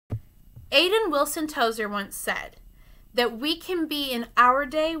Aiden Wilson Tozer once said that we can be in our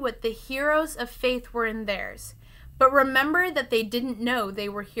day what the heroes of faith were in theirs, but remember that they didn't know they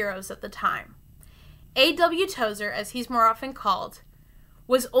were heroes at the time. A.W. Tozer, as he's more often called,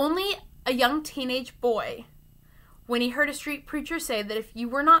 was only a young teenage boy when he heard a street preacher say that if you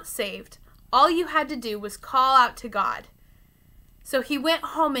were not saved, all you had to do was call out to God. So he went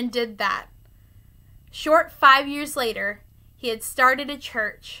home and did that. Short 5 years later, he had started a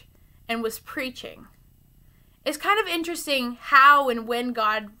church and was preaching. It's kind of interesting how and when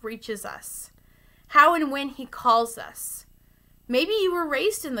God reaches us, how and when he calls us. Maybe you were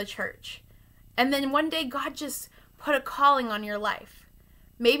raised in the church, and then one day God just put a calling on your life.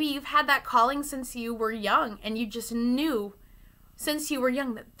 Maybe you've had that calling since you were young, and you just knew since you were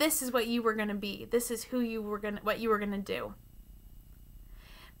young that this is what you were going to be. This is what you were going to do.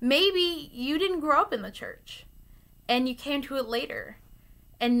 Maybe you didn't grow up in the church, and you came to it later,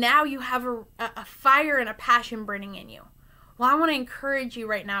 and now you have a fire and a passion burning in you. Well, I want to encourage you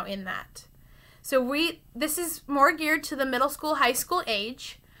right now in that. So this is more geared to the middle school, high school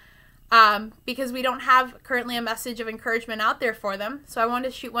age, because we don't have currently a message of encouragement out there for them. So I want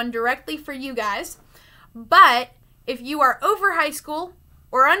to shoot one directly for you guys. But if you are over high school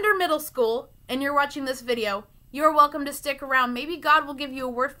or under middle school and you're watching this video, you're welcome to stick around. Maybe God will give you a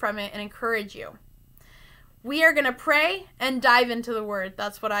word from it and encourage you. We are going to pray and dive into the word.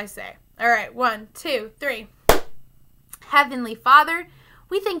 That's what I say. All right, 1, 2, 3. Heavenly Father,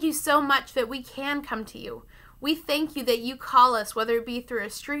 we thank you so much that we can come to you. We thank you that you call us, whether it be through a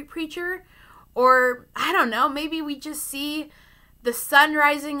street preacher or, I don't know, maybe we just see the sun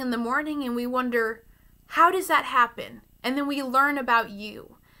rising in the morning and we wonder, how does that happen? And then we learn about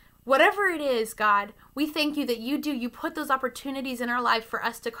you. Whatever it is, God, we thank you that you put those opportunities in our life for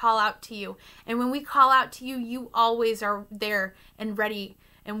us to call out to you. And when we call out to you, you always are there and ready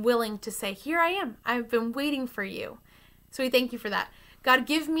and willing to say, here I am. I've been waiting for you. So we thank you for that. God,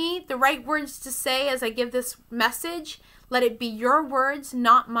 give me the right words to say as I give this message. Let it be your words,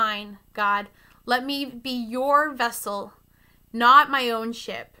 not mine, God. Let me be your vessel, not my own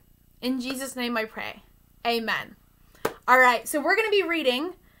ship. In Jesus' name I pray. Amen. All right, so we're going to be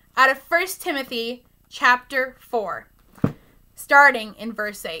reading out of 1 Timothy chapter 4, starting in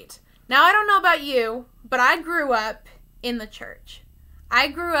verse 8. Now, I don't know about you, but I grew up in the church. I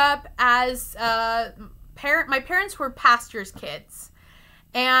grew up as my parents were pastors' kids.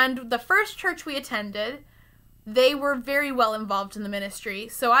 And the first church we attended, they were very well involved in the ministry.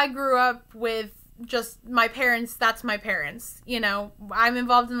 So I grew up with just my parents, that's my parents. You know, I'm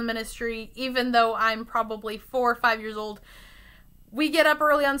involved in the ministry, even though I'm probably 4 or 5 years old. We get up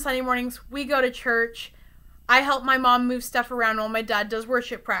early on Sunday mornings. We go to church. I help my mom move stuff around while my dad does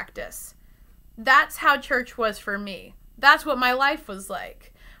worship practice. That's how church was for me. That's what my life was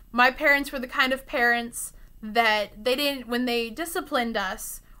like. My parents were the kind of parents that they didn't, when they disciplined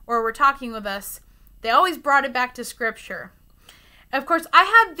us or were talking with us, they always brought it back to scripture. Of course, I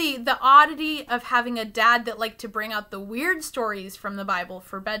had the oddity of having a dad that liked to bring out the weird stories from the Bible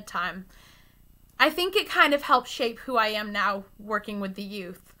for bedtime. I think it kind of helped shape who I am now working with the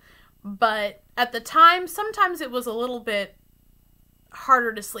youth. But at the time, sometimes it was a little bit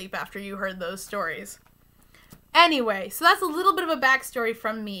harder to sleep after you heard those stories. Anyway, so that's a little bit of a backstory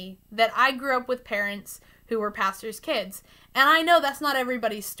from me, that I grew up with parents who were pastors' kids. And I know that's not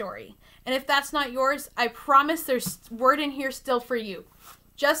everybody's story. And if that's not yours, I promise there's word in here still for you.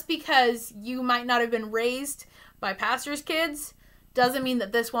 Just because you might not have been raised by pastors' kids doesn't mean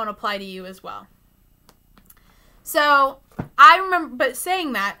that this won't apply to you as well. So, I remember, but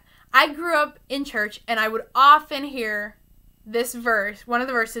saying that, I grew up in church and I would often hear this verse, one of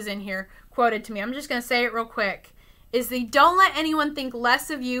the verses in here, quoted to me. I'm just going to say it real quick. Is the don't let anyone think less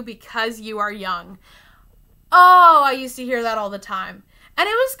of you because you are young. Oh, I used to hear that all the time. And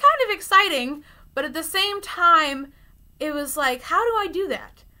it was kind of exciting, but at the same time, it was like, how do I do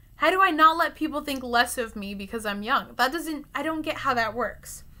that? How do I not let people think less of me because I'm young? I don't get how that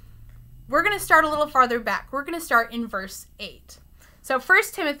works. We're going to start a little farther back. We're going to start in verse 8. So 1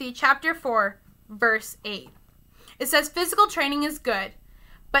 Timothy chapter 4, verse 8. It says, physical training is good,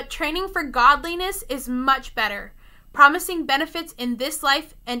 but training for godliness is much better, promising benefits in this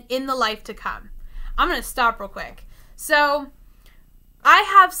life and in the life to come. I'm going to stop real quick. So I've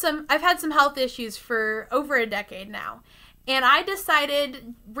had some health issues for over a decade now. And I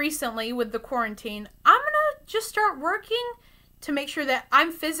decided recently with the quarantine, I'm going to just start working to make sure that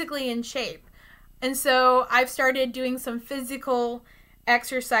I'm physically in shape. And so I've started doing some physical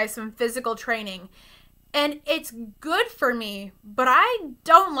exercise, some physical training. And it's good for me, but I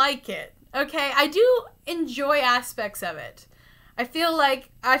don't like it. Okay, I do enjoy aspects of it. I feel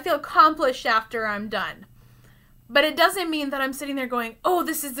accomplished after I'm done. But it doesn't mean that I'm sitting there going, oh,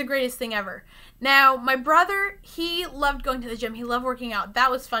 this is the greatest thing ever. Now, my brother, he loved going to the gym. He loved working out. That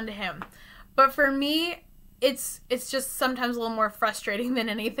was fun to him. But for me, it's just sometimes a little more frustrating than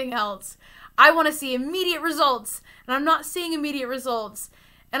anything else. I want to see immediate results, and I'm not seeing immediate results.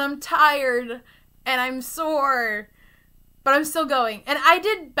 And I'm tired, and I'm sore, but I'm still going. And I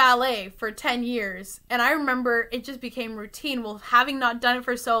did ballet for 10 years, and I remember it just became routine. Well, having not done it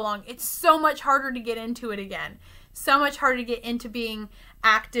for so long, it's so much harder to get into it again. So much harder to get into being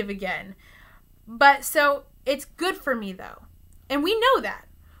active again. But so it's good for me though. And we know that.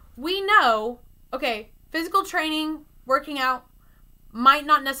 We know, okay, physical training, working out might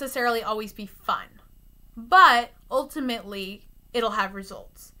not necessarily always be fun, but ultimately it'll have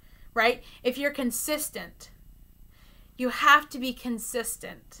results, right? If you're consistent, you have to be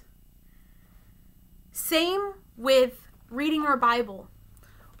consistent. Same with reading our Bible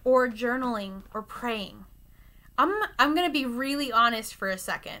or journaling or praying. I'm going to be really honest for a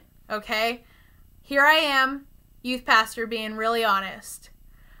second, okay? Here I am, youth pastor, being really honest.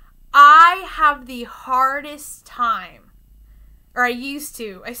 I have the hardest time, or I used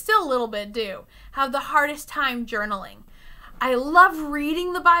to, I still a little bit do, have the hardest time journaling. I love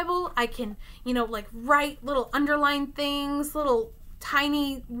reading the Bible. I can, write little underlined things, little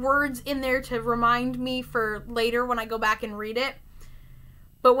tiny words in there to remind me for later when I go back and read it.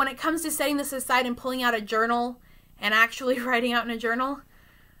 But when it comes to setting this aside and pulling out a journal and actually writing out in a journal,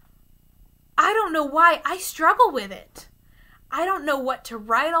 I don't know why. I struggle with it. I don't know what to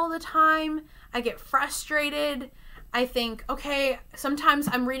write all the time. I get frustrated. I think, okay, sometimes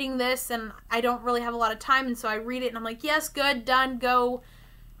I'm reading this and I don't really have a lot of time, and so I read it and I'm like, yes, good, done, go.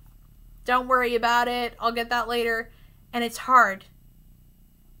 Don't worry about it. I'll get that later. And it's hard.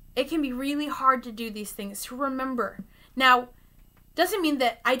 It can be really hard to do these things, to remember. Now, doesn't mean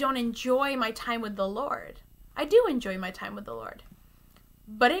that I don't enjoy my time with the Lord. I do enjoy my time with the Lord.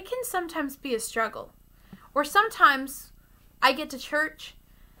 But it can sometimes be a struggle. Or sometimes I get to church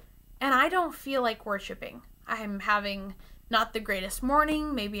and I don't feel like worshiping. I'm having not the greatest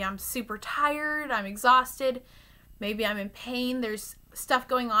morning. Maybe I'm super tired. I'm exhausted. Maybe I'm in pain. There's stuff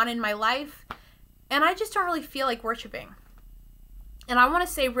going on in my life. And I just don't really feel like worshiping. And I want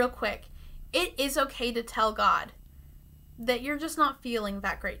to say real quick, it is okay to tell God that you're just not feeling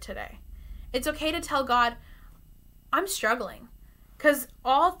that great today. It's okay to tell God, I'm struggling. Because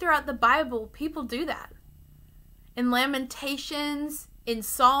all throughout the Bible, people do that. In Lamentations, in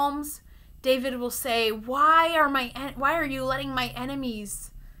Psalms, David will say, why are you letting my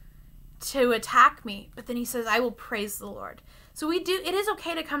enemies to attack me? But then he says, I will praise the Lord. So it is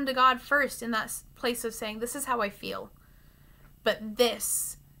okay to come to God first in that place of saying, this is how I feel. But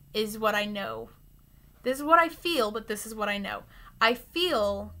this is what I know. This is what I feel, but this is what I know. I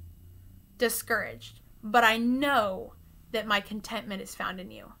feel discouraged, but I know that my contentment is found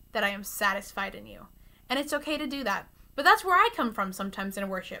in you, that I am satisfied in you. And it's okay to do that. But that's where I come from sometimes in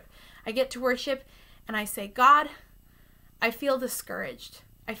worship. I get to worship and I say, God, I feel discouraged.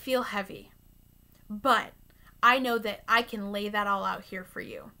 I feel heavy. But I know that I can lay that all out here for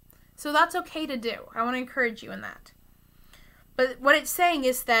you. So that's okay to do. I want to encourage you in that. But what it's saying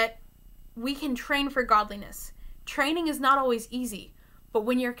is that we can train for godliness. Training is not always easy. But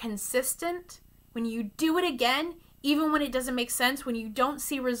when you're consistent, when you do it again, even when it doesn't make sense, when you don't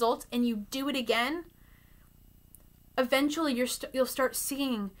see results and you do it again, eventually you'll start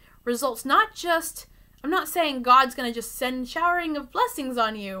seeing results. I'm not saying God's going to just send showering of blessings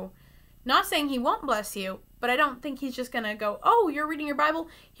on you. Not saying he won't bless you, but I don't think he's just going to go, oh, you're reading your Bible,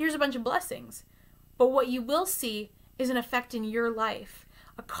 here's a bunch of blessings. But what you will see is an effect in your life,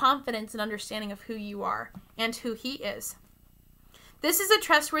 a confidence and understanding of who you are and who he is. This is a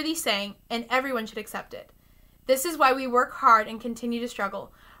trustworthy saying, and everyone should accept it. This is why we work hard and continue to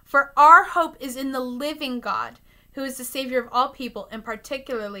struggle. For our hope is in the living God, who is the Savior of all people, and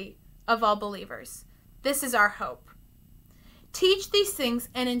particularly of all believers. This is our hope. Teach these things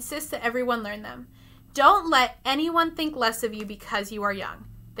and insist that everyone learn them. Don't let anyone think less of you because you are young.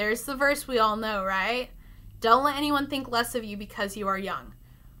 There's the verse we all know, right? Don't let anyone think less of you because you are young.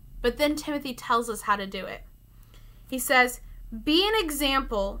 But then Timothy tells us how to do it. He says, be an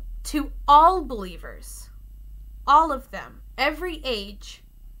example to all believers, all of them, every age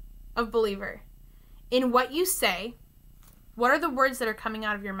of believer, in what you say. What are the words that are coming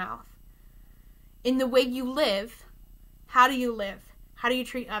out of your mouth? In the way you live. How do you live? How do you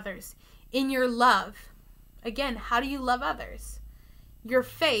treat others? In your love. Again, how do you love others? Your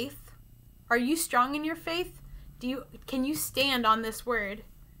faith. Are you strong in your faith? Can you stand on this word?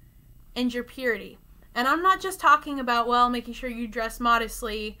 And your purity. And I'm not just talking about, well, making sure you dress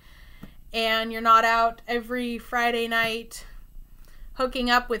modestly and you're not out every Friday night hooking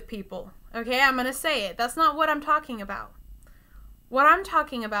up with people. Okay, I'm going to say it. That's not what I'm talking about. What I'm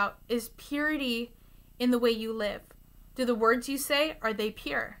talking about is purity in the way you live. Do the words you say, are they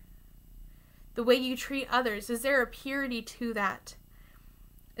pure? The way you treat others, is there a purity to that?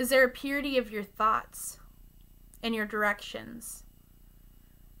 Is there a purity of your thoughts and your directions?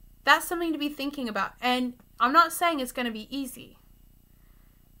 That's something to be thinking about. And I'm not saying it's going to be easy,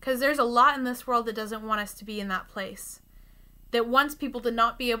 because there's a lot in this world that doesn't want us to be in that place. That wants people to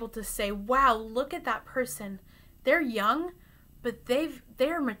not be able to say, wow, look at that person. They're young, but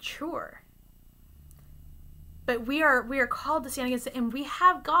they're mature. But we are called to stand against it, and we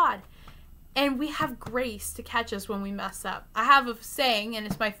have God. And we have grace to catch us when we mess up. I have a saying, and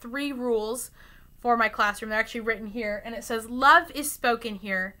it's my 3 rules for my classroom. They're actually written here. And it says, love is spoken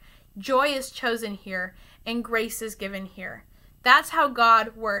here, joy is chosen here, and grace is given here. That's how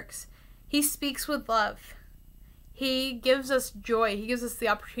God works. He speaks with love. He gives us joy. He gives us the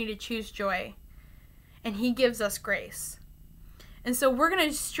opportunity to choose joy. And he gives us grace. And so we're going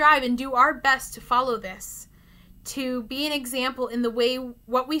to strive and do our best to follow this, to be an example in the way,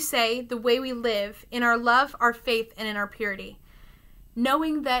 what we say, the way we live, in our love, our faith, and in our purity.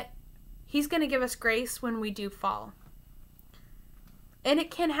 Knowing that he's going to give us grace when we do fall. And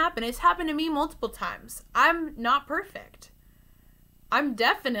it can happen. It's happened to me multiple times. I'm not perfect. I'm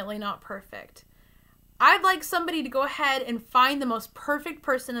definitely not perfect. I'd like somebody to go ahead and find the most perfect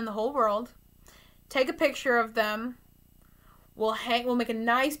person in the whole world, take a picture of them, we'll make a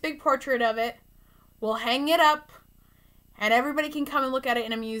nice big portrait of it, we'll hang it up, and everybody can come and look at it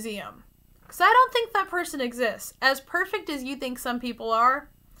in a museum. Because I don't think that person exists. As perfect as you think some people are,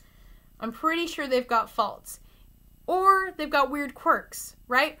 I'm pretty sure they've got faults. Or they've got weird quirks,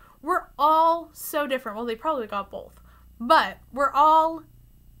 right? We're all so different. Well, they probably got both. But we all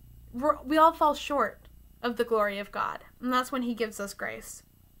fall short of the glory of God. And that's when he gives us grace.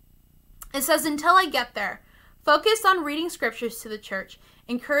 It says, until I get there, focus on reading scriptures to the church,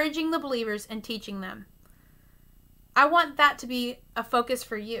 encouraging the believers and teaching them. I want that to be a focus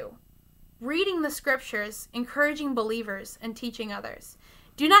for you. Reading the scriptures, encouraging believers, and teaching others.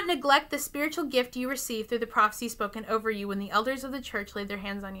 Do not neglect the spiritual gift you received through the prophecy spoken over you when the elders of the church laid their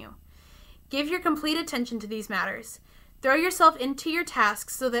hands on you. Give your complete attention to these matters. Throw yourself into your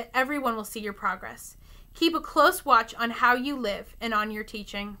tasks so that everyone will see your progress. Keep a close watch on how you live and on your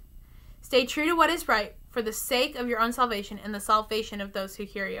teaching. Stay true to what is right for the sake of your own salvation and the salvation of those who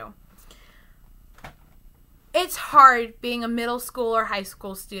hear you. It's hard being a middle school or high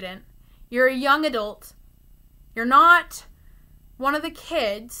school student. You're a young adult. You're not one of the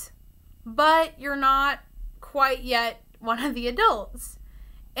kids, but you're not quite yet one of the adults.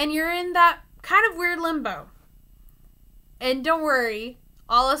 And you're in that kind of weird limbo. And don't worry,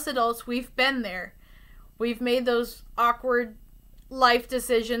 all us adults, we've been there. We've made those awkward life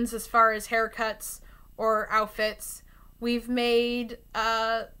decisions as far as haircuts or outfits. We've made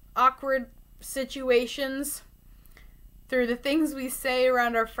awkward situations through the things we say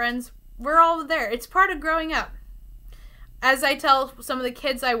around our friends. We're all there. It's part of growing up. As I tell some of the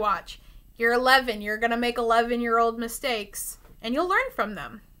kids I watch, you're 11, you're going to make 11-year-old mistakes, and you'll learn from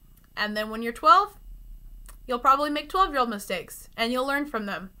them. And then when you're 12, you'll probably make 12-year-old mistakes, and you'll learn from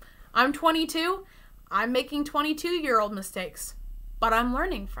them. I'm 22, I'm making 22-year-old mistakes, but I'm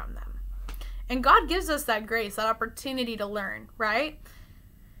learning from them. And God gives us that grace, that opportunity to learn, right?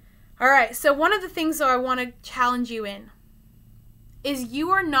 All right, so one of the things that I want to challenge you in is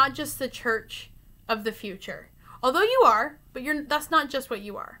you are not just the church of the future. Although you are, but that's not just what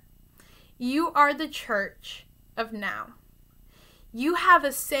you are. You are the church of now. You have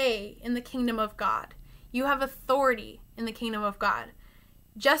a say in the kingdom of God. You have authority in the kingdom of God.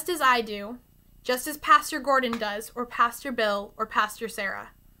 Just as I do, just as Pastor Gordon does, or Pastor Bill, or Pastor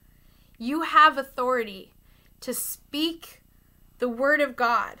Sarah. You have authority to speak the word of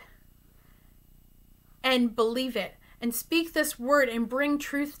God and believe it, and speak this word and bring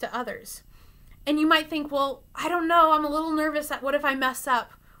truth to others. And you might think, well, I don't know, I'm a little nervous. What if I mess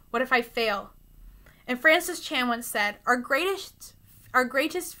up? What if I fail? And Francis Chan once said, our greatest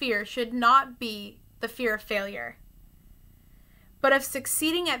fear should not be the fear of failure, but of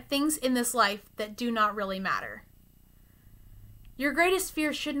succeeding at things in this life that do not really matter. Your greatest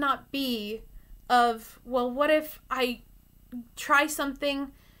fear should not be of, well, what if I try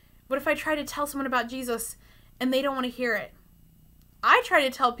something? What if I try to tell someone about Jesus and they don't want to hear it? I try to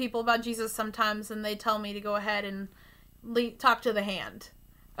tell people about Jesus sometimes and they tell me to go ahead and talk to the hand.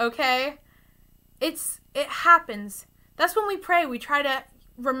 Okay? It happens. That's when we pray. We try to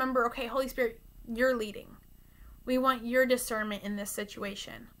remember, okay, Holy Spirit, your leading. We want your discernment in this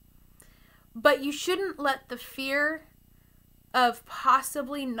situation. But you shouldn't let the fear of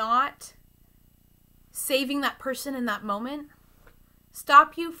possibly not saving that person in that moment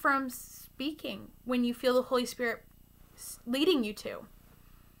stop you from speaking when you feel the Holy Spirit leading you to.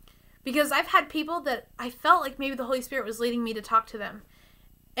 Because I've had people that I felt like maybe the Holy Spirit was leading me to talk to them.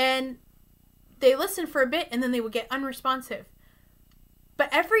 And they listened for a bit and then they would get unresponsive. But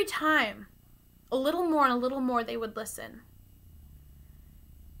every time, a little more and a little more, they would listen.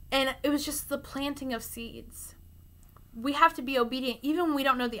 And it was just the planting of seeds. We have to be obedient even when we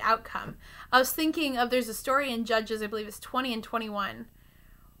don't know the outcome. I was thinking of, there's a story in Judges, I believe it's 20 and 21,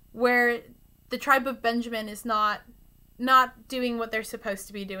 where the tribe of Benjamin is not doing what they're supposed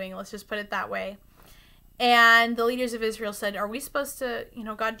to be doing. Let's just put it that way. And the leaders of Israel said, are we supposed to,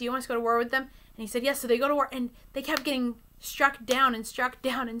 God, do you want us to go to war with them? And he said, yes. So they go to war, and they kept getting struck down and struck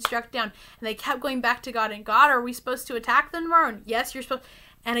down and struck down. And they kept going back to God. And God, are we supposed to attack them tomorrow? And yes, you're supposed.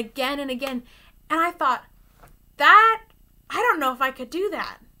 And again and again. And I thought, I don't know if I could do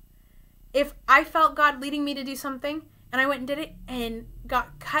that. If I felt God leading me to do something, and I went and did it, and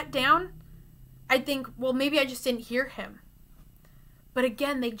got cut down, I'd think, well, maybe I just didn't hear him. But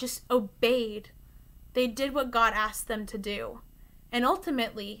again, they just obeyed. They did what God asked them to do. And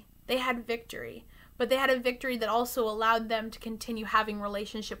ultimately, they had victory. But they had a victory that also allowed them to continue having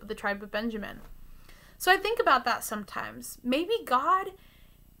relationship with the tribe of Benjamin. So I think about that sometimes. Maybe God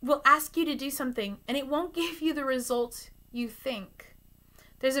will ask you to do something, and it won't give you the results you think.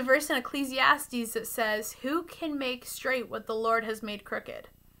 There's a verse in Ecclesiastes that says, who can make straight what the Lord has made crooked?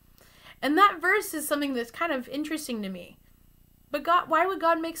 And that verse is something that's kind of interesting to me. But God, why would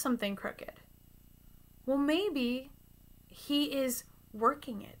God make something crooked? Well, maybe he is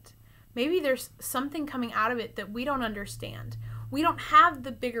working it. Maybe there's something coming out of it that we don't understand. We don't have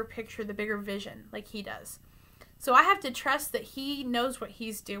the bigger picture, the bigger vision like he does. So I have to trust that he knows what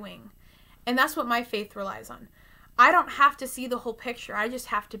he's doing. And that's what my faith relies on. I don't have to see the whole picture. I just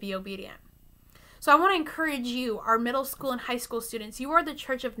have to be obedient. So I want to encourage you, our middle school and high school students. You are the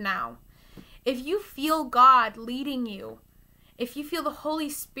church of now. If you feel God leading you, if you feel the Holy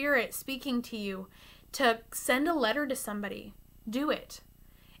Spirit speaking to you to send a letter to somebody, do it.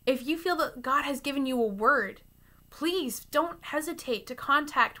 If you feel that God has given you a word, please don't hesitate to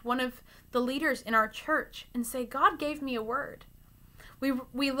contact one of the leaders in our church and say, God gave me a word.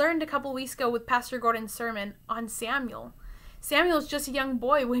 We learned a couple weeks ago with Pastor Gordon's sermon on Samuel. Samuel's just a young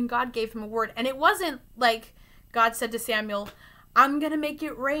boy when God gave him a word. And it wasn't like God said to Samuel, I'm going to make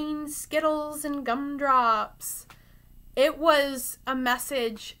it rain Skittles and gumdrops. It was a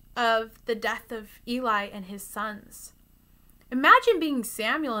message of the death of Eli and his sons. Imagine being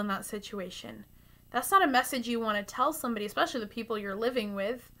Samuel in that situation. That's not a message you want to tell somebody, especially the people you're living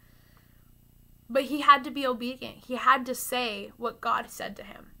with. But he had to be obedient. He had to say what God said to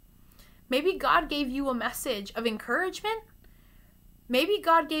him. Maybe God gave you a message of encouragement. Maybe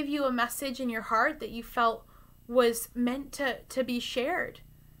God gave you a message in your heart that you felt was meant to be shared,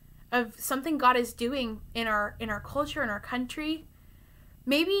 of something God is doing in our culture, in our country.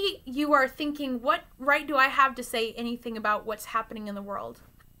 Maybe you are thinking, what right do I have to say anything about what's happening in the world?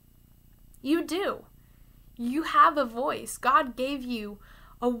 You do. You have a voice. God gave you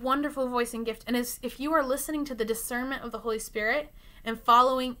a wonderful voice and gift. And if you are listening to the discernment of the Holy Spirit and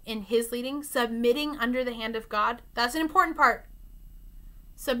following in his leading, submitting under the hand of God, that's an important part.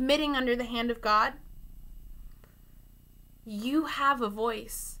 Submitting under the hand of God, you have a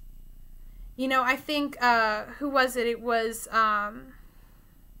voice. I think, who was it? It was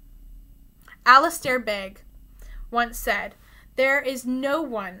Alistair Begg once said, there is no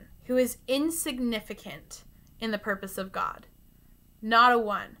one who is insignificant in the purpose of God. Not a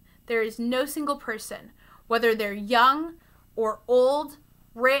one. There is no single person, whether they're young or old,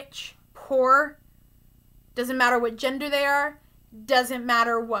 rich, poor, doesn't matter what gender they are, doesn't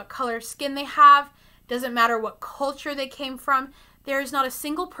matter what color skin they have, doesn't matter what culture they came from. There is not a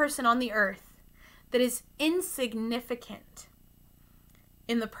single person on the earth that is insignificant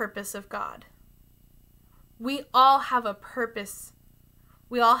in the purpose of God. We all have a purpose.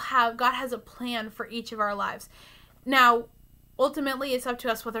 God has a plan for each of our lives. Now, ultimately, it's up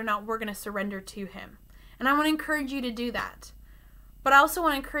to us whether or not we're going to surrender to him. And I want to encourage you to do that. But I also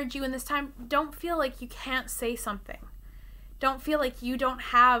want to encourage you in this time, don't feel like you can't say something. Don't feel like you don't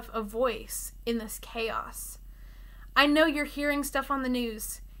have a voice in this chaos. I know you're hearing stuff on the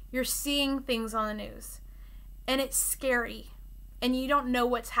news. You're seeing things on the news. And it's scary. And you don't know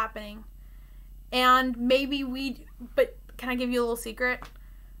what's happening. And but can I give you a little secret?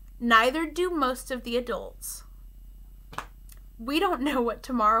 Neither do most of the adults. We don't know what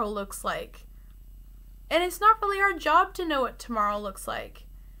tomorrow looks like. And it's not really our job to know what tomorrow looks like.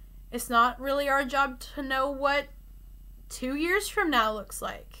 It's not really our job to know what 2 years from now looks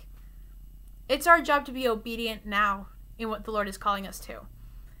like. It's our job to be obedient now in what the Lord is calling us to.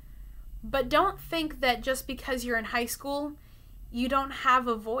 But don't think that just because you're in high school, you don't have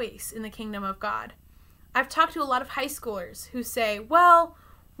a voice in the kingdom of God. I've talked to a lot of high schoolers who say, well,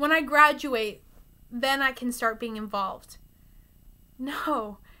 when I graduate, then I can start being involved.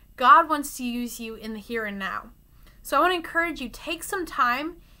 No, God wants to use you in the here and now. So I want to encourage you, take some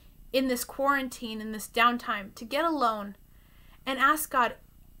time in this quarantine, in this downtime, to get alone and ask God,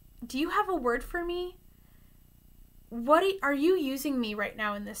 do you have a word for me? What are you using me right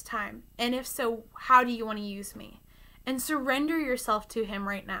now in this time? And if so, how do you want to use me? And surrender yourself to him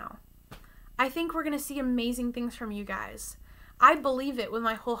right now. I think we're going to see amazing things from you guys. I believe it with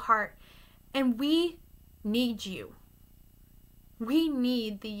my whole heart. And we need you. We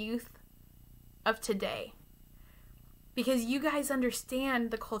need the youth of today. Because you guys understand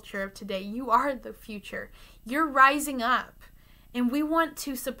the culture of today. You are the future. You're rising up. And we want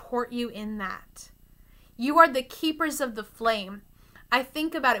to support you in that. You are the keepers of the flame. I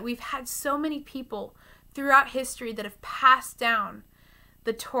think about it. We've had so many people throughout history that have passed down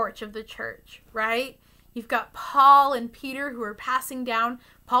the torch of the church, right? You've got Paul and Peter who are passing down,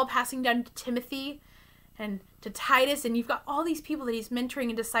 Paul passing down to Timothy and to Titus, and you've got all these people that he's mentoring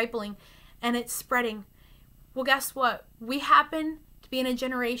and discipling, and it's spreading. Well, guess what? We happen to be in a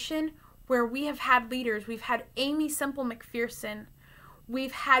generation where we have had leaders. We've had Amy Semple McPherson.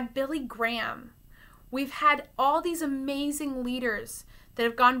 We've had Billy Graham. We've had all these amazing leaders that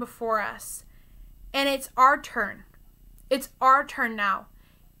have gone before us. And it's our turn. It's our turn now.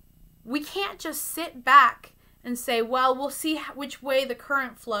 We can't just sit back and say, well, we'll see which way the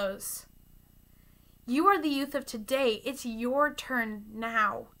current flows. You are the youth of today. It's your turn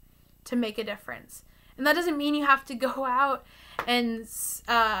now to make a difference. And that doesn't mean you have to go out and,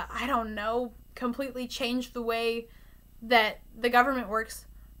 completely change the way that the government works.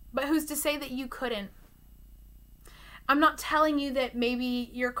 But who's to say that you couldn't? I'm not telling you that maybe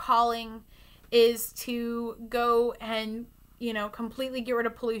your calling is to go and, completely get rid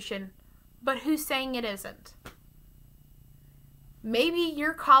of pollution. But who's saying it isn't? Maybe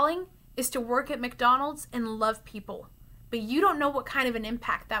your calling is to work at McDonald's and love people. But you don't know what kind of an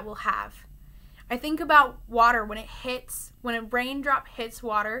impact that will have. I think about water when a raindrop hits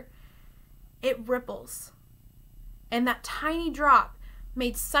water, it ripples. And that tiny drop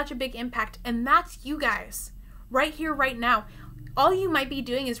made such a big impact. And that's you guys. Right here, right now. All you might be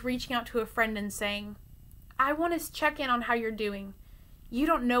doing is reaching out to a friend and saying, I want to check in on how you're doing. You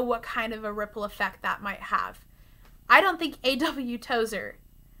don't know what kind of a ripple effect that might have. I don't think A.W. Tozer,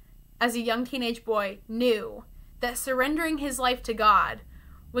 as a young teenage boy, knew that surrendering his life to God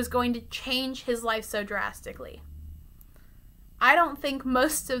was going to change his life so drastically. I don't think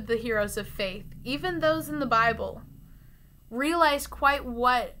most of the heroes of faith, even those in the Bible, realized quite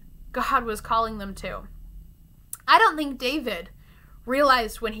what God was calling them to. I don't think David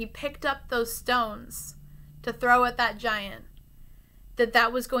realized when he picked up those stones to throw at that giant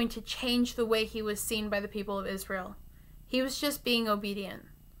that was going to change the way he was seen by the people of Israel. He was just being obedient.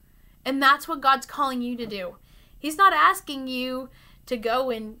 And that's what God's calling you to do. He's not asking you to go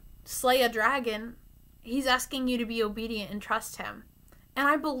and slay a dragon. He's asking you to be obedient and trust him. And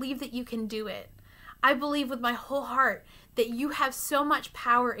I believe that you can do it. I believe with my whole heart that you have so much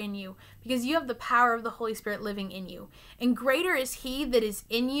power in you because you have the power of the Holy Spirit living in you. And greater is he that is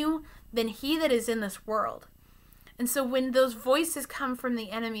in you than he that is in this world. And so when those voices come from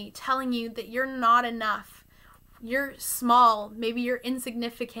the enemy telling you that you're not enough, you're small, maybe you're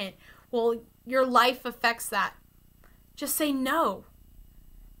insignificant, well, your life affects that. Just say no.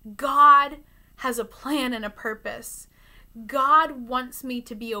 God has a plan and a purpose. God wants me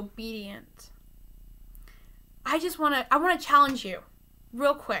to be obedient. I want to challenge you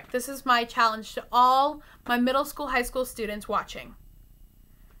real quick. This is my challenge to all my middle school, high school students watching.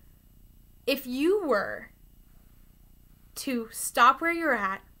 If you were to stop where you're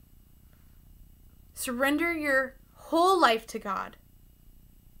at, surrender your whole life to God,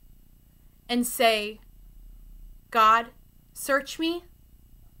 and say, God, search me,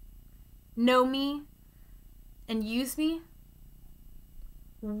 know me, and use me,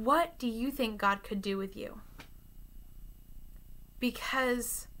 what do you think God could do with you?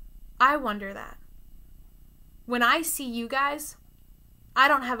 Because I wonder that. When I see you guys, I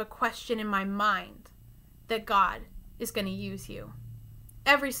don't have a question in my mind that God is going to use you.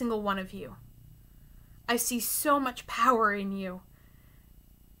 Every single one of you. I see so much power in you.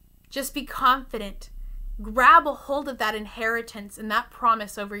 Just be confident. Grab a hold of that inheritance and that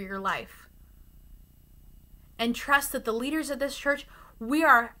promise over your life. and trust that the leaders of this church, we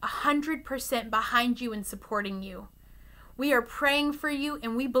are 100% behind you and supporting you. We are praying for you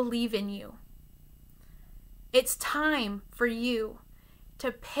and we believe in you. It's time for you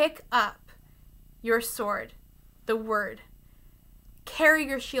to pick up your sword, the word. Carry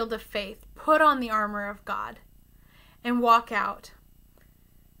your shield of faith. Put on the armor of God and walk out.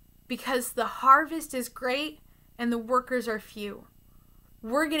 Because the harvest is great and the workers are few.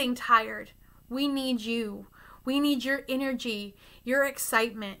 We're getting tired. We need you. We need your energy, your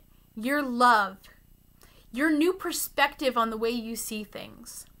excitement, your love, your new perspective on the way you see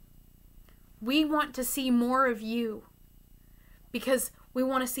things. We want to see more of you because we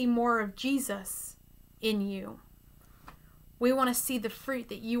want to see more of Jesus in you. We want to see the fruit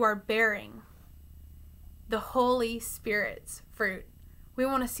that you are bearing, the Holy Spirit's fruit. We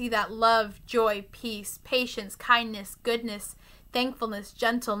want to see that love, joy, peace, patience, kindness, goodness, thankfulness,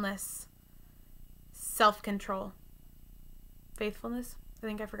 gentleness, self-control, faithfulness. I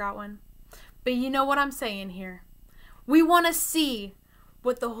think I forgot one. But you know what I'm saying here. We want to see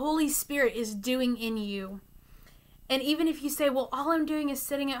what the Holy Spirit is doing in you. And even if you say, well, all I'm doing is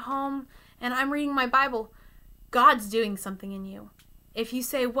sitting at home and I'm reading my Bible, God's doing something in you. If you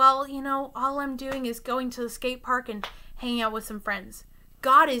say, well, all I'm doing is going to the skate park and hanging out with some friends,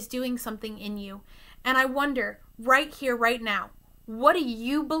 God is doing something in you. And I wonder, right here, right now, what do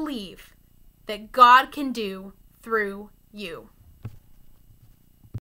you believe that God can do through you?